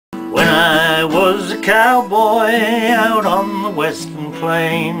When I was a cowboy out on the western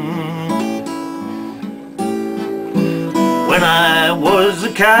plain, when I was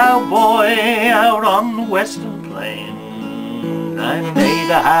a cowboy out on the western plain, I made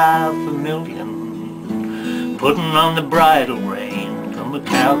 $500,000 putting on the bridle rein. Come a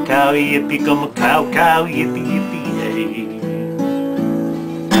cow, cow, yippee, come a cow, cow, yippee, yippee, yay.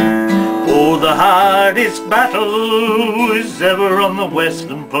 Oh, the hardest battle was ever on the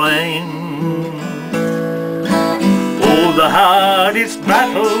western plain. Oh, the hardest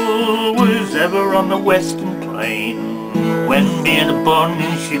battle was ever on the western plain. When me and a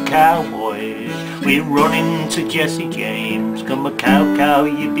bunch of cowboys, we run into Jesse James. Come a cow, cow,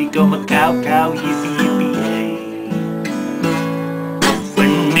 yippee, come a cow, cow, yippee, yippee, yay.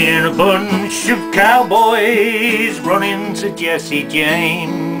 When me and a bunch of cowboys run into Jesse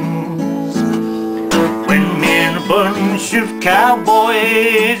James, when me and a bunch of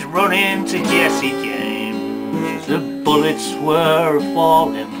cowboys run into Jesse James, the bullets were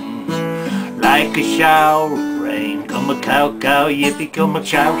falling like a shower of rain. Come a cow, cow, yippee, come a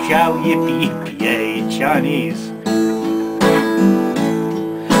chow, chow, yippee, yippee, yay, Chinese.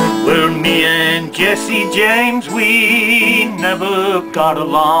 Well, me and Jesse James, we never got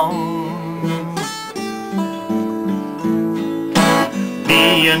along.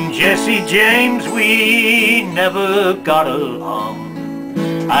 Me and Jesse James, we never got along.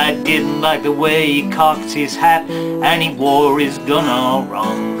 I didn't like the way he cocked his hat and he wore his gun all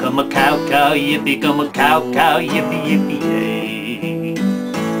wrong. Come a cow, cow, yippee, come a cow, cow, yippee, yippee, yay.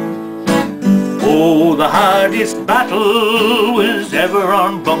 Oh, the hardest battle was ever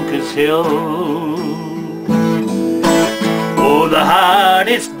on Bunker's Hill. Oh, the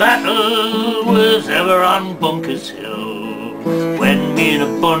hardest battle was ever on Bunker's Hill. When me and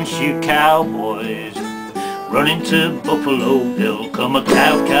a bunch of cowboys run into Buffalo Bill. Come a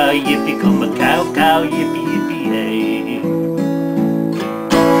cow, cow, yippee, come a cow, cow, yippee, yippee, yay.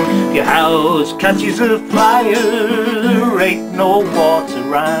 If your house catches a fire, there ain't no water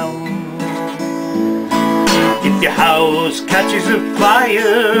round. If your house catches a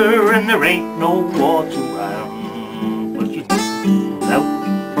fire and there ain't no water round, put your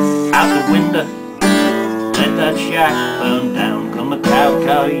out the window, let that shack burn down. Come a cow,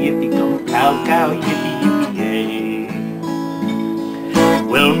 cow, yippee, come a cow, cow, yippee, yippee, yay.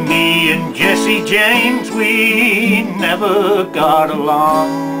 Well, me and Jesse James, we never got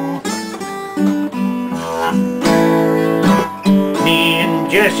along. Me and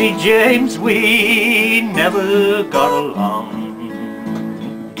Jesse James, we never got along.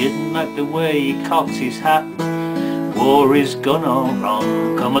 Didn't like the way he cocked his hat, wore his gun all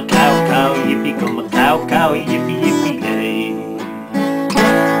wrong. Come a cow, cow, yippee, come a cow, cow, yippee, yippee.